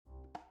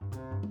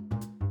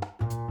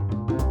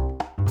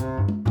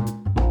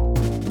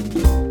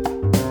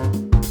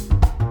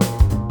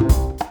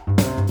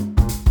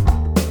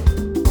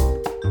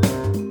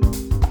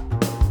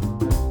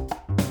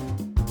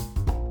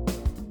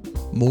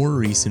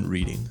Recent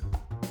reading.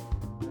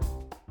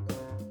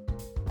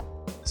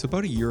 So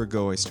about a year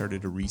ago, I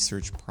started a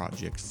research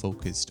project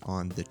focused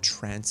on the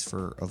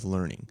transfer of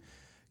learning.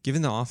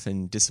 Given the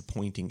often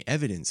disappointing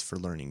evidence for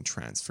learning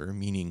transfer,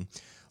 meaning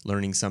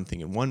learning something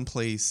in one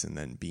place and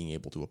then being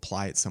able to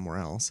apply it somewhere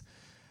else,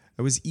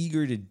 I was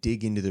eager to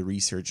dig into the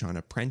research on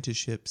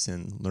apprenticeships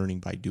and learning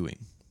by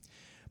doing.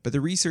 But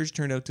the research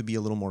turned out to be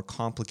a little more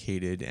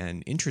complicated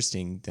and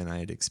interesting than I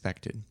had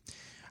expected.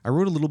 I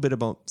wrote a little bit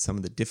about some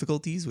of the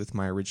difficulties with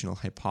my original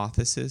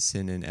hypothesis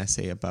in an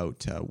essay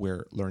about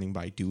where learning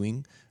by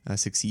doing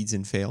succeeds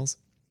and fails.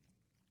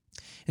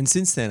 And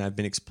since then, I've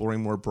been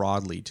exploring more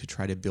broadly to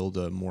try to build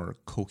a more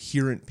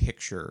coherent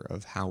picture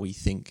of how we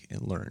think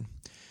and learn.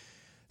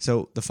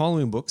 So the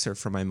following books are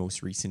from my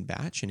most recent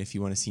batch, and if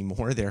you want to see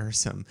more, there are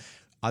some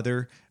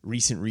other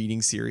recent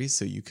reading series,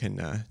 so you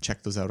can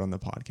check those out on the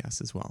podcast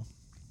as well.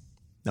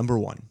 Number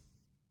 1,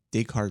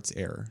 Descartes'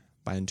 Error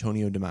by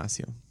Antonio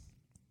Damasio.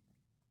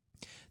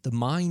 The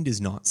mind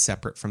is not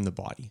separate from the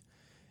body.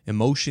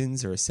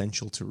 Emotions are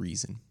essential to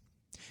reason.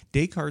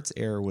 Descartes'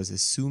 error was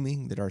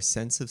assuming that our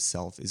sense of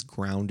self is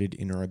grounded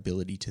in our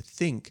ability to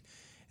think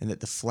and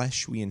that the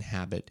flesh we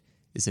inhabit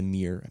is a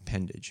mere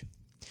appendage.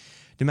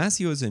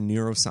 Damasio is a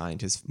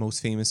neuroscientist most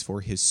famous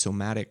for his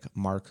somatic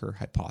marker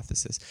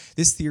hypothesis.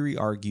 This theory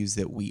argues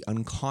that we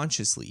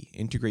unconsciously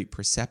integrate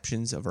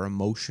perceptions of our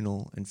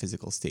emotional and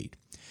physical state.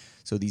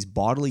 So these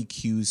bodily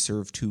cues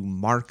serve to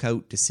mark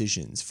out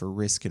decisions for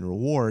risk and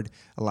reward,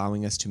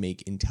 allowing us to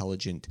make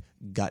intelligent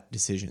gut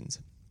decisions.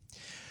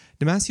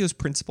 Damasio's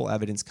principal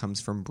evidence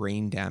comes from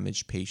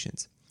brain-damaged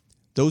patients.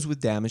 Those with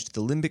damage to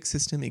the limbic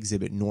system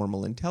exhibit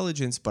normal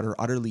intelligence but are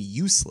utterly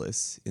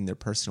useless in their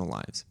personal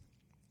lives.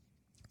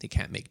 They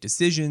can't make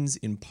decisions,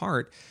 in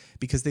part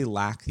because they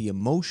lack the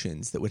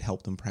emotions that would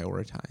help them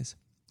prioritize.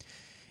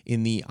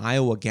 In the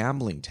Iowa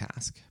gambling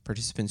task,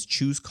 participants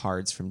choose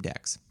cards from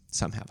decks.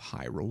 Some have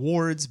high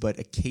rewards, but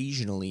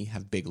occasionally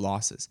have big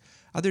losses.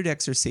 Other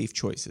decks are safe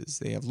choices.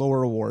 They have lower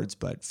rewards,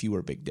 but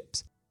fewer big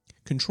dips.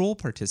 Control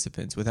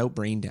participants without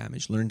brain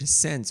damage learn to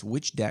sense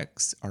which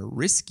decks are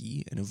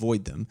risky and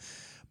avoid them,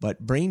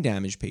 but brain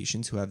damage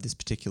patients who have this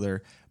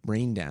particular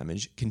brain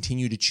damage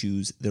continue to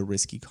choose the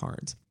risky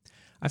cards.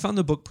 I found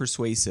the book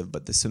persuasive,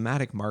 but the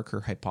somatic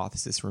marker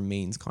hypothesis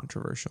remains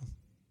controversial.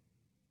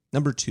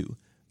 Number 2,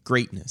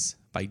 Greatness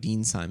by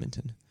Dean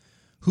Simonton.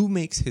 Who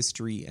makes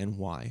history and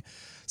why?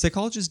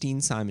 Psychologist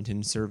Dean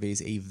Simonton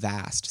surveys a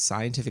vast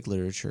scientific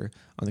literature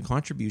on the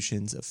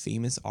contributions of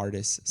famous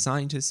artists,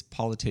 scientists,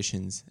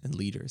 politicians, and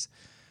leaders.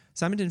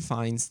 Simonton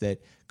finds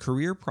that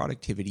career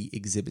productivity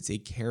exhibits a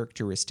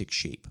characteristic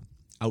shape.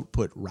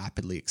 Output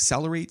rapidly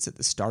accelerates at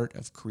the start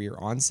of career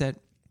onset,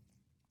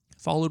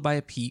 followed by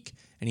a peak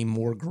and a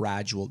more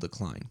gradual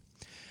decline.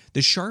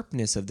 The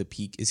sharpness of the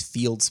peak is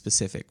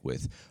field-specific,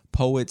 with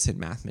poets and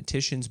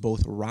mathematicians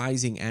both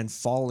rising and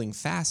falling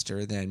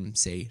faster than,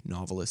 say,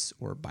 novelists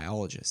or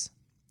biologists.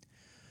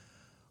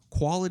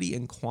 Quality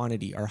and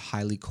quantity are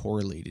highly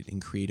correlated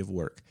in creative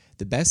work.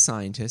 The best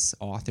scientists,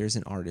 authors,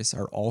 and artists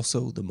are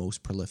also the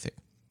most prolific.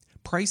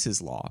 Price's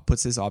law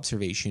puts this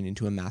observation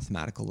into a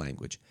mathematical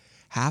language.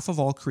 Half of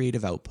all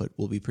creative output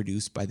will be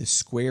produced by the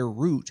square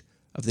root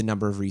of the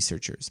number of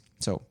researchers.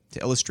 So,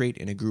 to illustrate,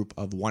 in a group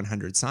of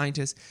 100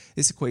 scientists,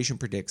 this equation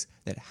predicts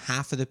that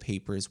half of the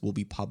papers will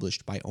be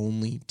published by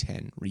only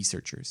 10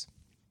 researchers.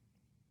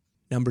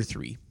 Number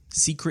 3,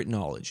 Secret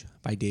Knowledge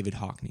by David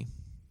Hockney.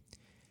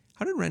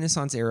 How did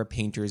Renaissance-era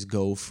painters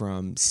go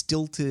from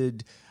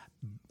stilted,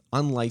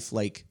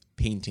 unlifelike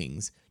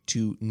paintings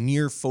to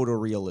near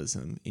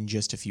photorealism in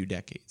just a few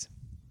decades?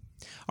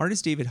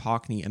 Artist David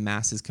Hockney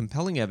amasses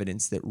compelling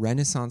evidence that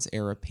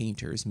Renaissance-era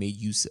painters made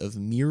use of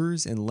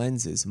mirrors and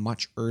lenses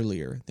much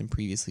earlier than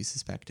previously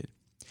suspected.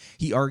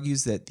 He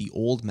argues that the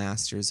old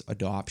masters'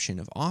 adoption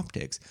of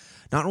optics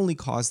not only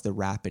caused the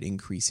rapid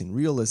increase in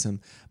realism,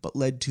 but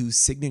led to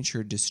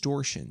signature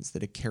distortions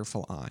that a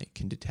careful eye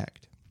can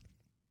detect.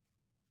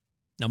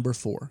 Number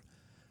 4,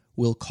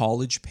 Will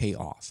College Pay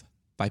Off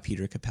by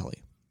Peter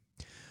Capelli.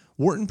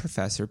 Wharton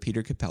professor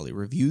Peter Capelli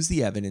reviews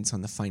the evidence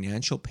on the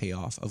financial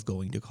payoff of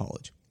going to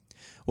college.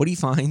 What he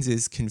finds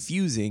is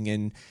confusing,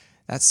 and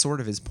that's sort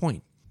of his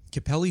point.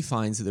 Capelli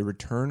finds that the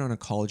return on a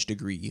college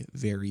degree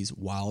varies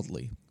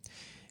wildly.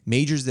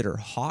 Majors that are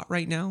hot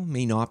right now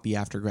may not be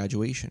after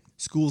graduation.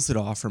 Schools that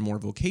offer more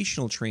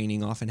vocational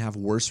training often have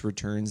worse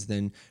returns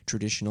than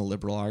traditional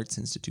liberal arts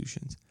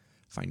institutions.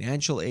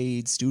 Financial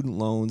aid, student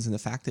loans, and the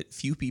fact that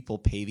few people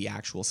pay the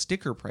actual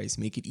sticker price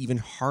make it even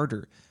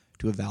harder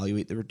to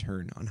evaluate the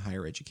return on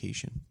higher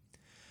education.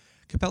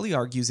 Capelli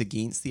argues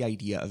against the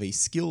idea of a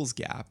skills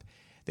gap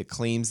that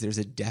claims there's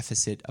a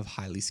deficit of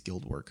highly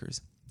skilled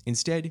workers.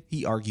 Instead,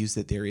 he argues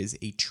that there is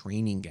a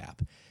training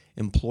gap.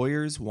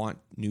 Employers want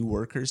new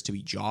workers to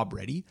be job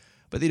ready,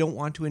 but they don't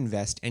want to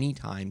invest any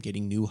time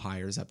getting new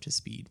hires up to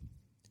speed.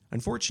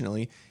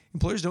 Unfortunately,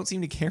 employers don't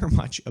seem to care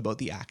much about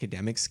the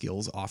academic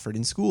skills offered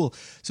in school,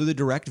 so the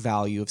direct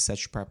value of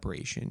such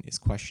preparation is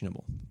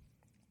questionable.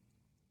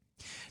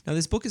 Now,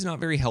 this book is not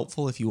very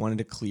helpful if you wanted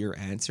a clear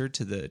answer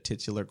to the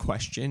titular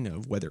question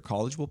of whether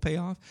college will pay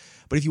off,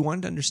 but if you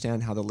wanted to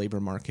understand how the labor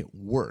market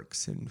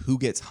works and who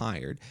gets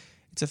hired,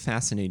 it's a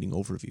fascinating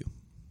overview.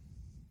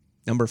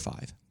 Number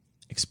 5,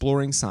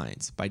 Exploring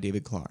Science by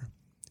David Clarr.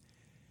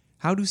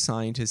 How do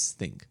scientists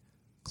think?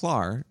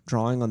 Clarr,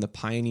 drawing on the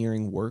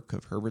pioneering work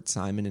of Herbert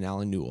Simon and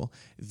Alan Newell,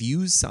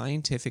 views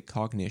scientific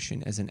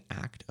cognition as an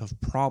act of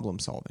problem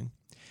solving.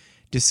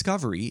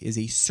 Discovery is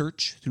a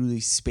search through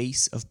the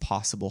space of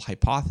possible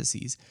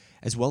hypotheses,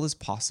 as well as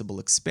possible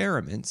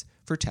experiments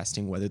for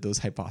testing whether those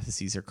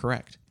hypotheses are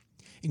correct.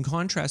 In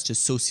contrast to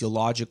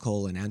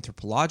sociological and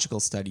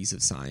anthropological studies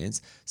of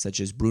science, such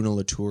as Bruno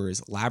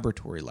Latour's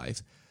laboratory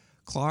life,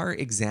 Clarr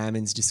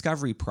examines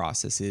discovery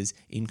processes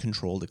in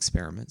controlled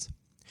experiments.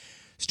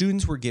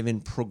 Students were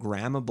given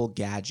programmable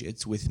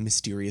gadgets with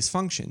mysterious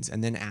functions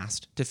and then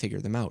asked to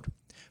figure them out.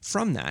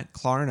 From that,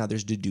 Clarr and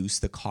others deduce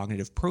the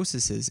cognitive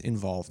processes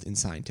involved in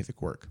scientific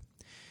work.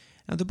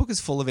 Now, the book is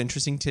full of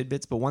interesting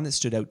tidbits, but one that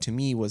stood out to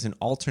me was an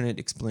alternate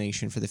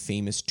explanation for the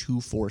famous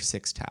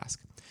 2-4-6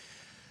 task.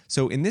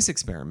 So in this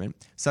experiment,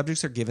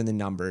 subjects are given the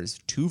numbers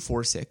 2,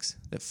 4, 6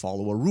 that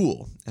follow a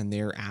rule, and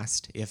they're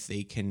asked if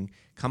they can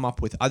come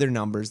up with other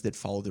numbers that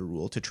follow the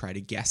rule to try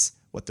to guess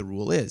what the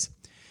rule is.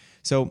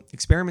 So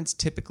experiments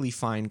typically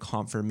find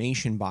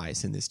confirmation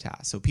bias in this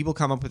task. So people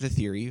come up with a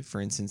theory, for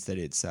instance, that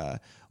it's 1x,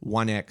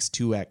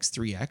 2x,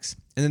 3x,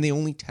 and then they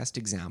only test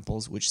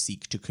examples which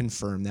seek to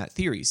confirm that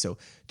theory. So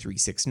 3,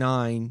 6,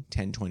 9,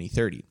 10, 20,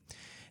 30.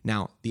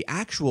 Now, the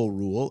actual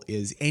rule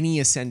is any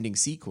ascending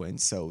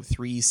sequence, so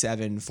 3,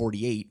 7,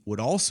 48 would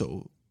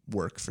also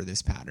work for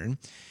this pattern,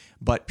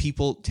 but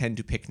people tend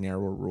to pick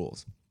narrower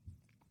rules.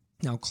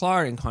 Now,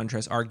 Clarr, in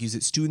contrast, argues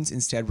that students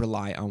instead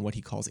rely on what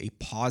he calls a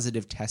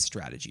positive test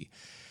strategy.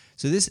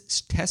 So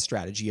this test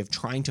strategy of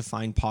trying to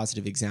find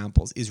positive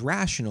examples is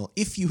rational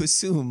if you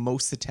assume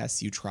most of the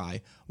tests you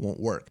try won't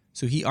work.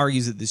 So he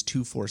argues that this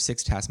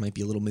 2-4-6 task might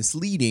be a little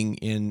misleading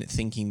in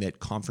thinking that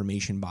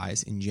confirmation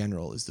bias in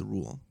general is the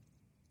rule.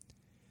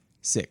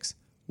 6.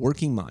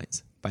 Working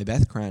Minds by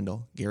Beth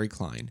Crandall, Gary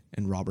Klein,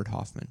 and Robert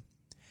Hoffman.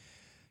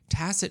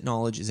 Tacit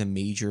knowledge is a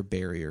major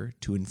barrier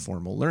to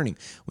informal learning.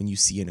 When you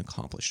see an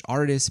accomplished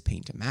artist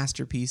paint a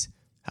masterpiece,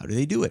 how do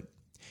they do it?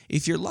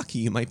 If you're lucky,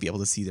 you might be able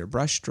to see their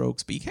brush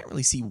strokes, but you can't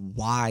really see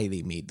why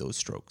they made those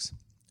strokes.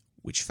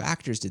 Which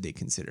factors did they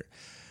consider?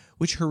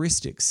 Which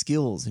heuristics,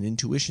 skills, and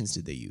intuitions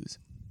did they use?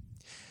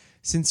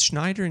 Since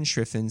Schneider and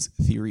Schriffen's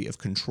theory of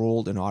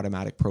controlled and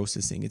automatic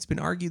processing, it's been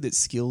argued that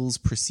skills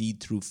proceed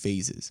through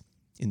phases.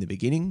 In the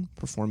beginning,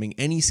 performing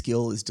any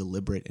skill is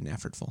deliberate and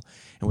effortful,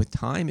 and with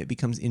time, it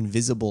becomes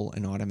invisible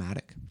and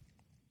automatic.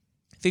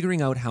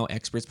 Figuring out how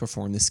experts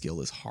perform the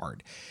skill is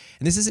hard,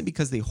 and this isn't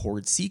because they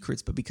hoard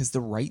secrets, but because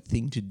the right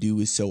thing to do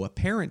is so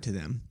apparent to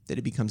them that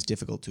it becomes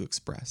difficult to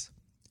express.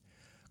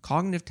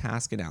 Cognitive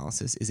task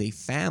analysis is a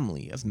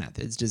family of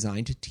methods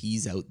designed to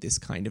tease out this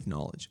kind of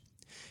knowledge.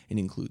 It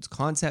includes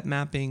concept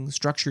mapping,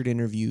 structured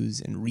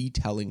interviews, and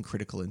retelling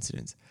critical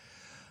incidents.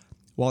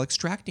 While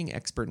extracting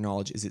expert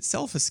knowledge is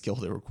itself a skill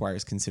that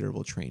requires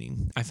considerable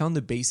training, I found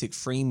the basic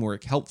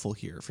framework helpful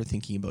here for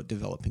thinking about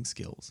developing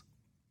skills.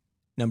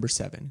 Number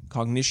 7,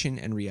 Cognition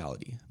and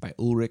Reality by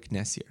Ulrich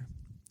Nessier.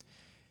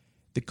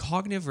 The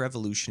cognitive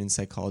revolution in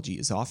psychology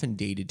is often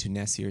dated to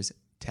Nessier's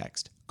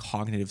text,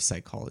 Cognitive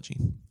Psychology.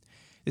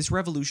 This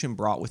revolution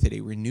brought with it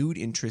a renewed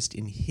interest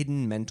in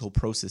hidden mental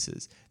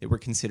processes that were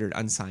considered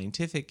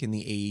unscientific in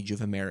the age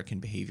of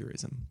American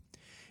behaviorism.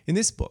 In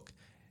this book,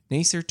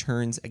 Nessier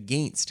turns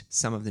against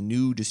some of the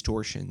new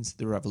distortions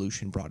the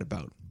revolution brought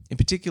about. In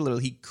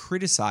particular, he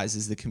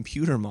criticizes the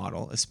computer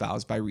model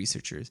espoused by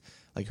researchers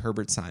like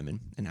Herbert Simon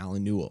and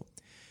Alan Newell.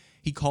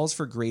 He calls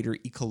for greater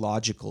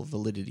ecological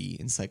validity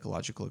in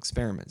psychological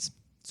experiments.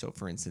 So,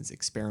 for instance,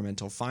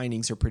 experimental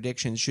findings or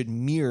predictions should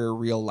mirror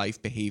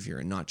real-life behavior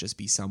and not just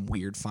be some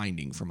weird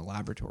finding from a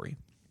laboratory.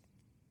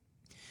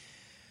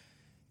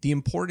 The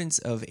importance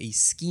of a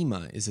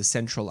schema is a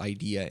central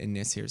idea in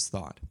Nessier's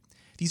thought.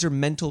 These are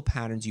mental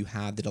patterns you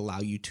have that allow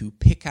you to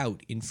pick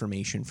out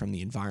information from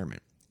the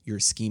environment. Your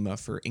schema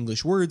for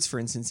English words, for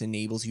instance,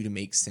 enables you to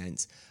make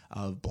sense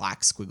of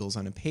black squiggles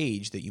on a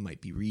page that you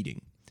might be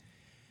reading.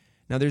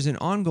 Now, there's an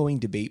ongoing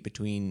debate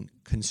between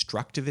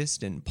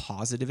constructivist and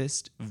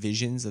positivist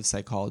visions of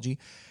psychology.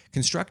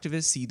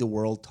 Constructivists see the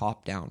world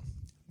top-down.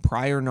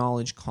 Prior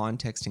knowledge,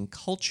 context, and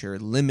culture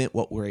limit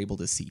what we're able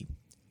to see.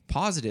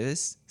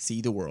 Positivists see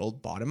the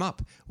world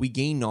bottom-up. We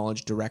gain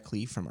knowledge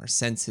directly from our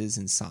senses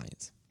and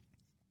science.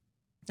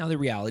 Now, the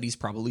reality is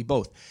probably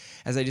both.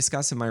 As I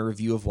discuss in my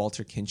review of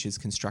Walter Kinch's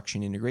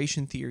construction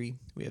integration theory,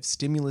 we have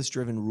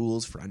stimulus-driven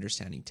rules for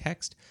understanding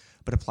text,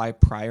 but apply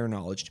prior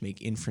knowledge to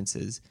make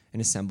inferences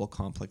and assemble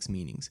complex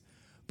meanings.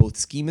 Both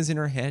schemas in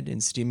our head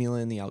and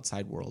stimuli in the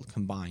outside world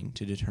combine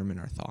to determine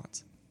our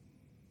thoughts.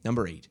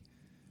 Number 8,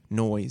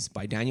 Noise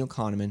by Daniel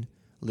Kahneman,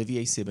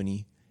 Olivier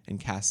Sibony, and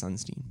Cass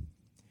Sunstein.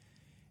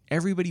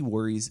 Everybody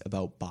worries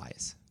about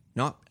bias.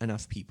 Not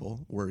enough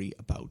people worry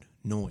about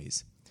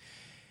noise.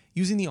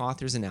 Using the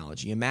author's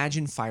analogy,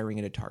 imagine firing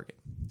at a target.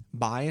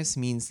 Bias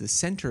means the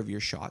center of your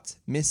shots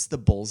miss the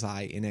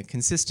bullseye in a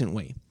consistent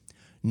way.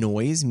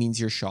 Noise means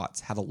your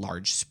shots have a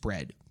large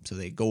spread, so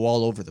they go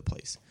all over the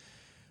place.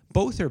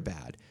 Both are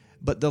bad,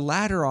 but the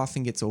latter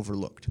often gets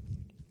overlooked.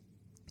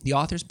 The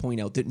authors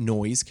point out that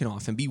noise can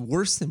often be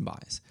worse than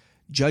bias.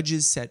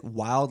 Judges set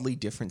wildly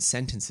different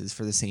sentences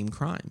for the same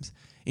crimes.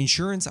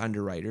 Insurance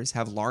underwriters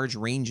have large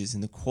ranges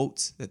in the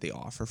quotes that they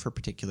offer for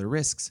particular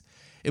risks.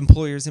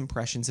 Employers'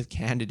 impressions of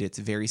candidates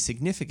vary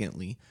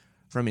significantly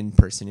from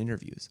in-person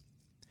interviews.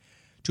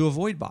 To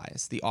avoid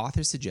bias, the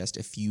authors suggest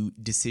a few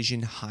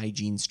decision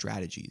hygiene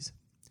strategies.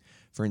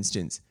 For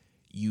instance,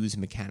 use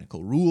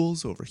mechanical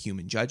rules over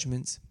human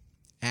judgments,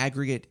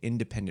 aggregate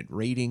independent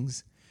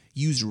ratings,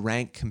 use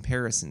rank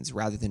comparisons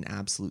rather than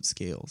absolute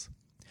scales,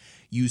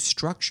 use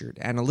structured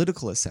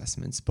analytical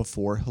assessments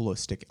before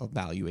holistic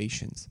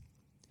evaluations.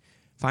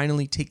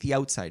 Finally, take the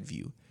outside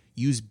view.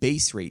 Use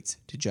base rates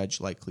to judge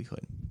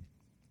likelihood.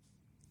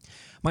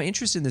 My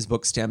interest in this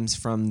book stems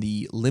from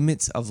the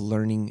limits of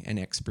learning and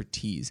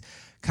expertise.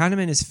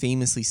 Kahneman is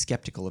famously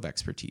skeptical of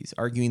expertise,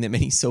 arguing that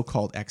many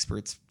so-called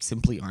experts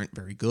simply aren't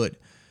very good.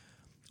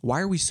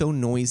 Why are we so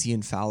noisy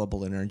and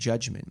fallible in our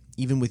judgment,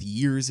 even with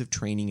years of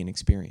training and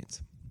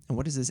experience? And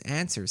what does this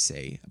answer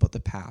say about the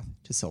path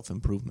to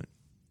self-improvement?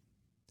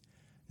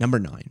 Number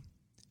 9,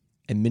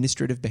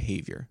 Administrative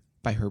Behavior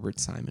by Herbert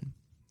Simon.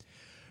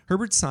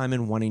 Herbert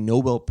Simon won a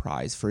Nobel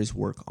Prize for his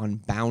work on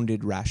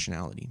bounded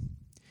rationality.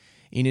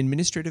 In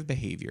Administrative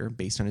Behavior,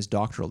 based on his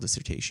doctoral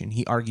dissertation,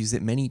 he argues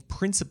that many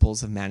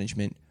principles of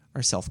management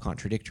are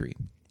self-contradictory.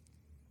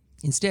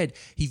 Instead,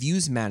 he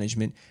views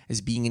management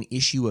as being an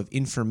issue of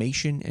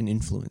information and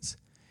influence.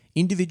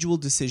 Individual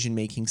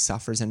decision-making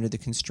suffers under the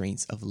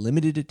constraints of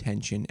limited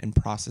attention and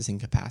processing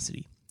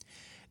capacity.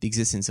 The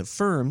existence of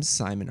firms,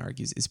 Simon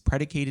argues, is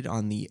predicated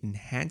on the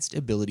enhanced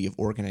ability of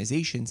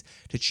organizations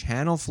to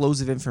channel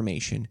flows of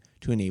information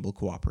to enable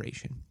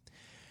cooperation.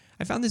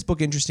 I found this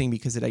book interesting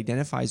because it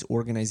identifies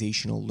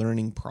organizational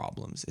learning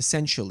problems,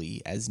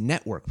 essentially as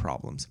network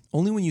problems.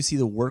 Only when you see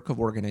the work of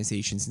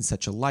organizations in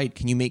such a light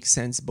can you make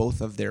sense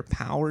both of their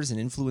powers and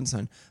influence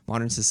on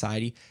modern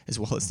society, as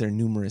well as their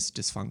numerous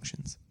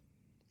dysfunctions.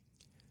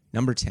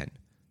 Number 10,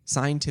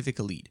 Scientific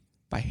Elite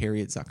by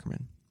Harriet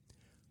Zuckerman.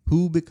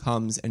 Who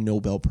becomes a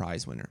Nobel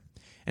Prize winner?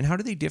 And how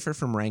do they differ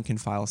from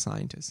rank-and-file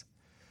scientists?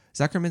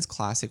 Zuckerman's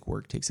classic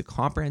work takes a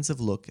comprehensive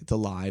look at the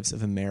lives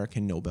of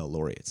American Nobel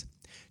laureates.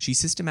 She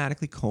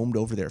systematically combed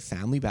over their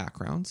family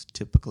backgrounds,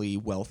 typically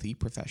wealthy,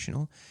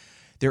 professional,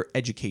 their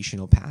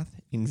educational path,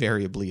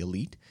 invariably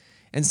elite,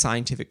 and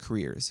scientific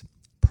careers,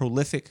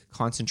 prolific,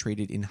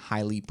 concentrated in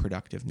highly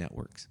productive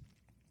networks.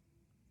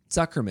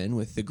 Zuckerman,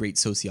 with the great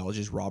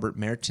sociologist Robert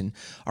Merton,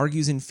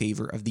 argues in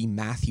favor of the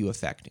Matthew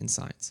effect in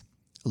science.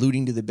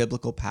 Alluding to the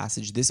biblical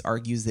passage, this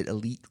argues that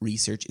elite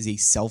research is a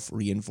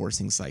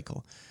self-reinforcing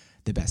cycle.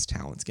 The best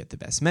talents get the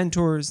best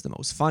mentors, the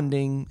most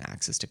funding,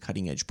 access to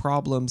cutting-edge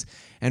problems,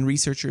 and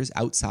researchers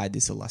outside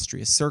this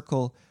illustrious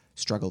circle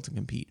struggle to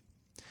compete.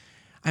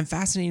 I'm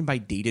fascinated by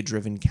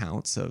data-driven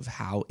counts of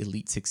how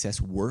elite success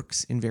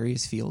works in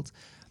various fields.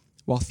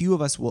 While few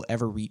of us will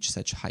ever reach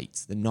such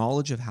heights, the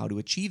knowledge of how to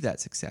achieve that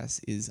success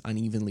is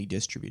unevenly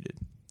distributed.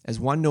 As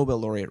one Nobel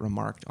laureate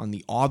remarked on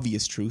the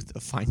obvious truth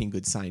of finding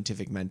good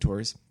scientific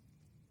mentors,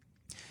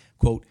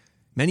 quote,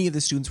 "Many of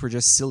the students were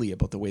just silly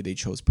about the way they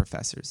chose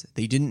professors.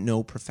 They didn't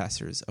know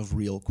professors of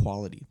real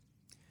quality."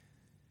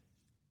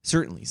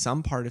 Certainly,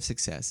 some part of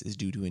success is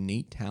due to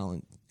innate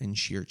talent and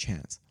sheer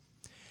chance.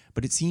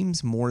 But it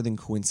seems more than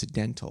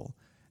coincidental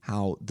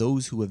how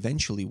those who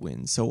eventually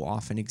win so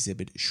often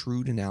exhibit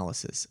shrewd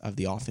analysis of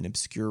the often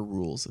obscure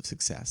rules of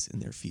success in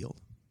their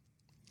field.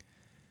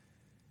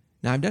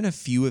 Now, I've done a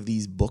few of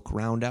these book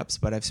roundups,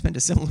 but I've spent a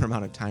similar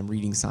amount of time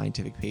reading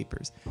scientific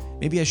papers.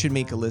 Maybe I should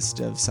make a list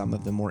of some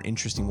of the more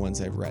interesting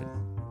ones I've read.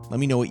 Let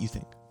me know what you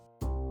think.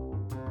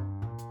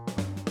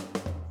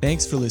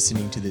 Thanks for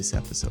listening to this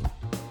episode.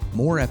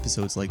 More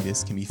episodes like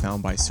this can be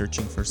found by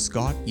searching for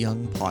Scott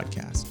Young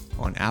Podcast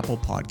on Apple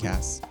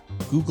Podcasts,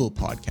 Google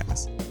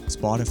Podcasts,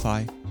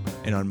 Spotify,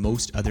 and on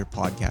most other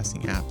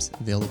podcasting apps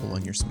available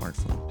on your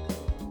smartphone.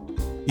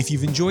 If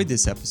you've enjoyed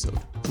this episode,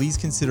 please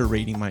consider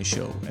rating my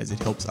show as it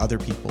helps other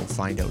people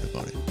find out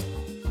about it.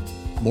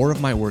 More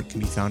of my work can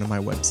be found on my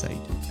website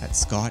at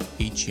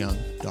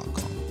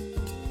scotthyoung.com.